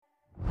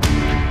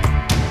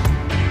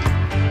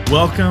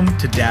Welcome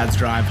to Dad's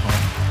Drive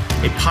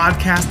Home, a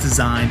podcast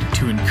designed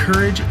to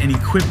encourage and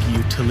equip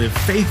you to live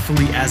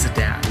faithfully as a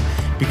dad,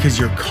 because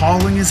your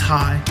calling is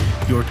high,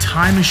 your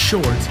time is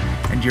short,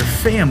 and your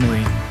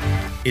family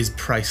is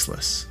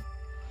priceless.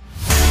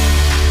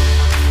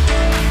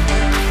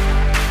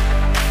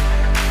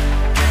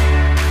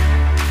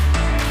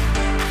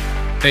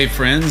 Hey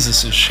friends,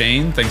 this is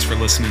Shane. Thanks for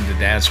listening to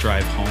Dad's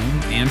Drive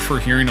Home and for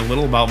hearing a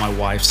little about my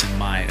wife's and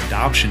my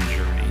adoption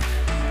journey.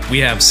 We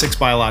have 6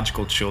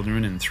 biological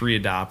children and 3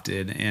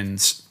 adopted,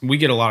 and we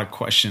get a lot of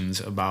questions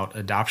about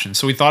adoption.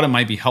 So we thought it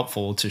might be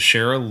helpful to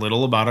share a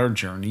little about our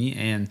journey,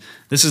 and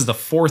this is the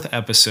 4th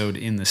episode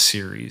in the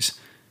series.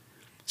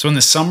 So in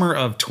the summer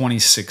of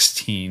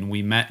 2016,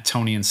 we met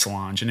Tony and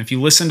Solange, and if you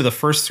listen to the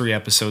first 3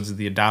 episodes of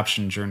the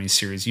Adoption Journey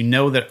series, you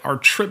know that our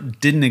trip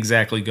didn't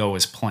exactly go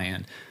as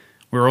planned.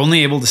 We were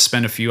only able to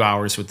spend a few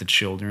hours with the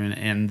children,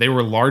 and they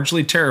were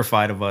largely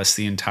terrified of us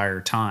the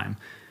entire time.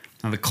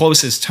 Now, the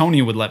closest Tony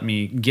would let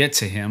me get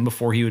to him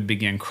before he would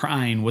begin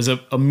crying was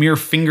a mere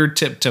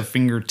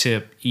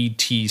fingertip-to-fingertip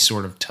ET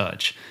sort of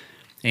touch.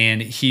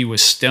 And he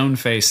was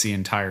stone-faced the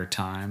entire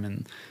time.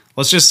 And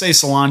let's just say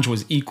Solange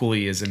was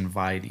equally as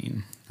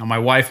inviting. Now, my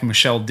wife,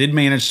 Michelle, did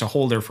manage to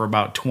hold her for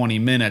about 20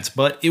 minutes,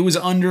 but it was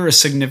under a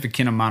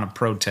significant amount of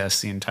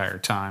protest the entire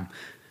time.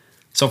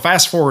 So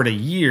fast forward a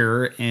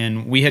year,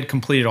 and we had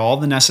completed all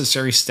the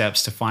necessary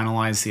steps to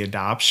finalize the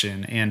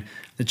adoption, and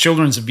the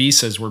children's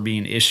visas were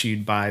being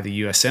issued by the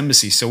U.S.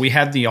 Embassy, so we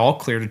had the all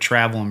clear to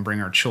travel and bring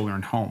our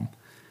children home.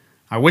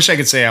 I wish I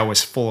could say I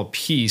was full of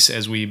peace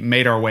as we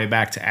made our way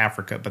back to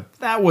Africa, but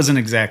that wasn't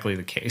exactly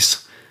the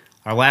case.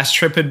 Our last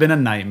trip had been a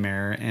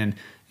nightmare, and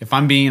if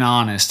I'm being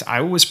honest,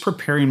 I was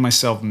preparing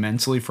myself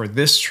mentally for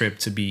this trip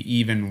to be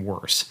even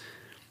worse.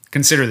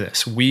 Consider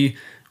this. We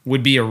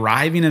would be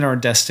arriving at our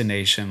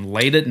destination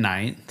late at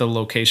night, the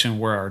location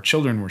where our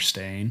children were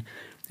staying,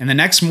 and the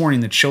next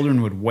morning the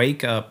children would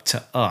wake up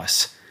to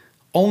us,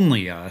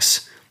 only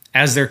us,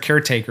 as their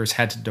caretakers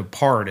had to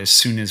depart as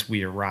soon as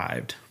we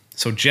arrived.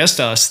 So just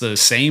us, the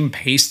same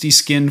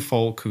pasty-skinned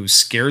folk who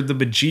scared the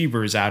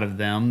bejeebers out of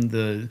them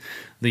the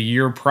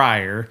year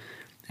prior.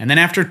 And then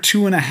after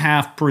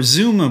 2.5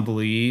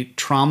 presumably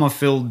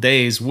trauma-filled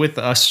days with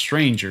us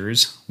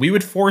strangers, we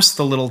would force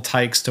the little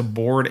tykes to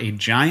board a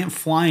giant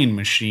flying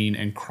machine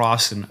and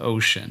cross an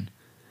ocean.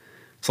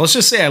 So let's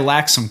just say I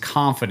lacked some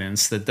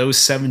confidence that those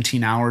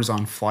 17 hours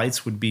on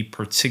flights would be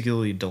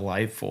particularly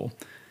delightful.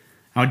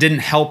 Now, it didn't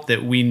help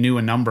that we knew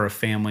a number of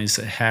families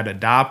that had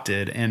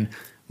adopted, and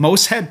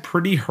most had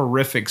pretty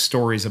horrific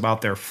stories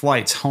about their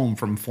flights home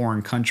from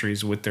foreign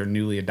countries with their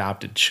newly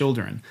adopted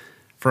children.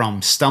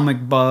 From stomach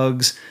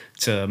bugs,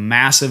 to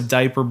massive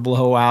diaper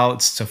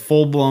blowouts, to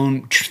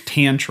full-blown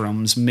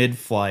tantrums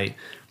mid-flight,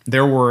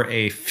 there were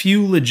a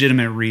few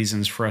legitimate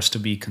reasons for us to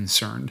be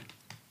concerned.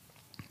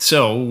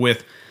 So,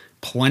 with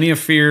plenty of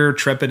fear,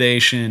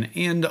 trepidation,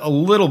 and a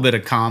little bit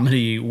of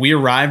comedy, we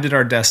arrived at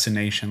our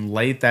destination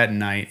late that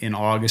night in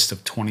August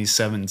of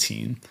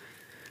 2017.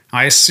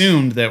 I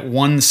assumed that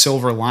one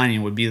silver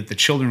lining would be that the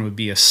children would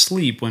be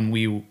asleep when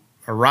we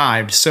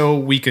arrived, so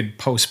we could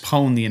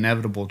postpone the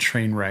inevitable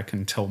train wreck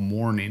until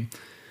morning.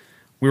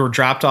 We were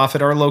dropped off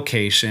at our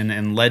location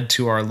and led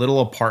to our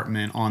little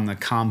apartment on the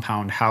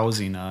compound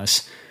housing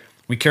us.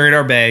 We carried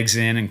our bags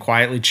in and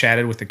quietly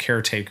chatted with the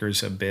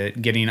caretakers a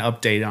bit, getting an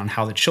update on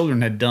how the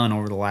children had done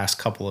over the last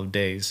couple of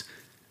days.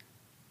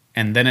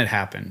 And then it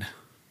happened.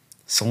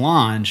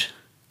 Solange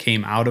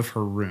came out of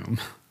her room.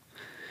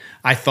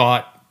 I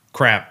thought,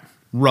 crap,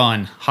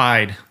 run,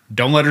 hide,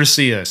 don't let her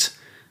see us.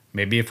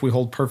 Maybe if we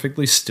hold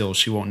perfectly still,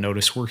 she won't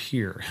notice we're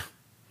here.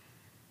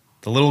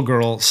 The little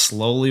girl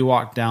slowly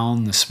walked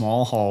down the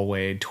small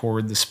hallway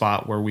toward the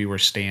spot where we were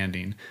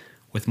standing,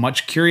 with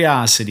much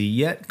curiosity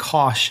yet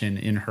caution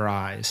in her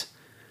eyes.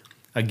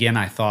 Again,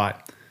 I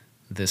thought,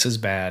 this is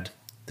bad.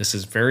 This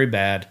is very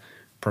bad.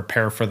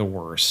 Prepare for the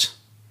worst.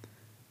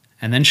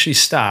 And then she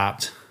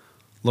stopped,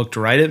 looked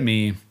right at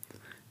me,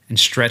 and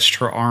stretched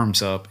her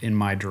arms up in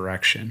my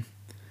direction.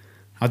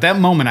 At that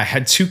moment, I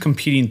had 2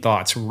 competing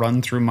thoughts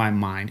run through my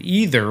mind.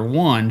 Either,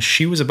 1,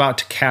 she was about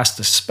to cast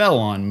a spell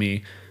on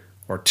me,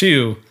 or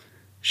 2,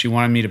 she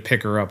wanted me to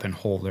pick her up and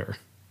hold her.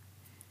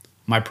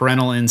 My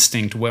parental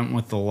instinct went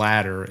with the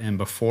latter, and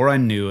before I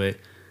knew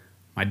it,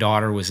 my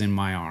daughter was in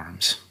my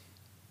arms,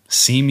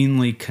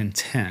 seemingly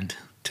content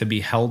to be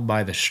held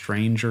by the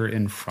stranger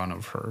in front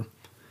of her.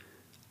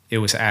 It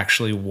was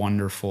actually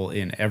wonderful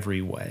in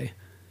every way.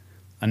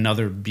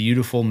 Another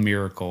beautiful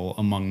miracle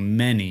among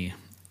many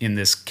in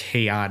this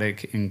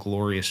chaotic and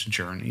glorious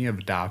journey of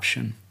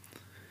adoption.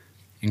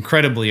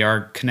 Incredibly,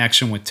 our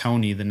connection with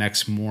Tony the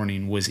next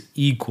morning was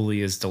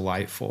equally as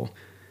delightful.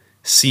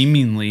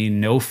 Seemingly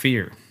no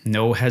fear,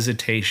 no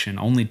hesitation,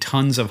 only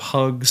tons of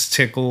hugs,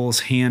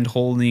 tickles,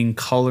 hand-holding,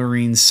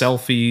 coloring,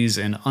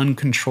 selfies, and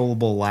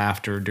uncontrollable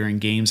laughter during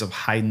games of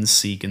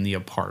hide-and-seek in the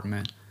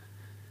apartment.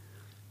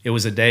 It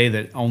was a day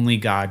that only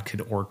God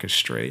could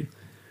orchestrate.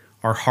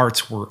 Our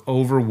hearts were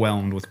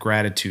overwhelmed with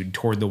gratitude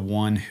toward the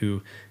one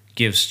who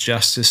gives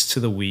justice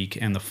to the weak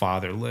and the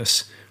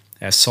fatherless,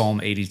 as Psalm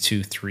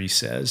 82:3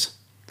 says,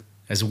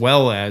 as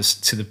well as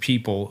to the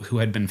people who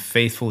had been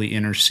faithfully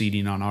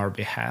interceding on our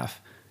behalf.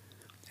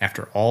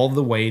 After all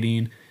the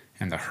waiting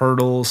and the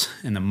hurdles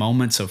and the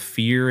moments of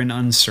fear and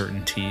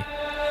uncertainty,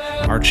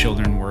 our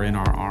children were in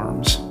our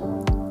arms,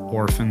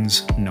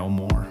 orphans no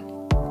more.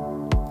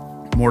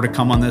 More to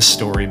come on this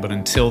story, but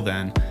until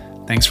then,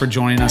 thanks for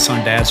joining us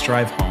on Dad's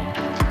Drive Home.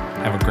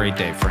 Have a great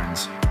day,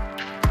 friends.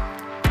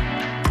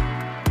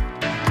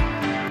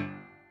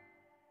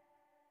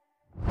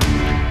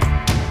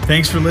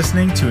 Thanks for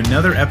listening to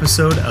another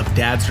episode of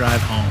Dad's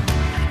Drive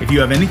Home. If you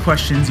have any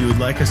questions you would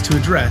like us to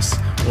address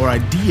or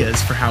ideas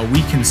for how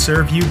we can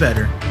serve you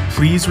better,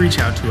 please reach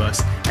out to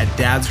us at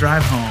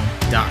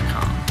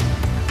dadsdrivehome.com.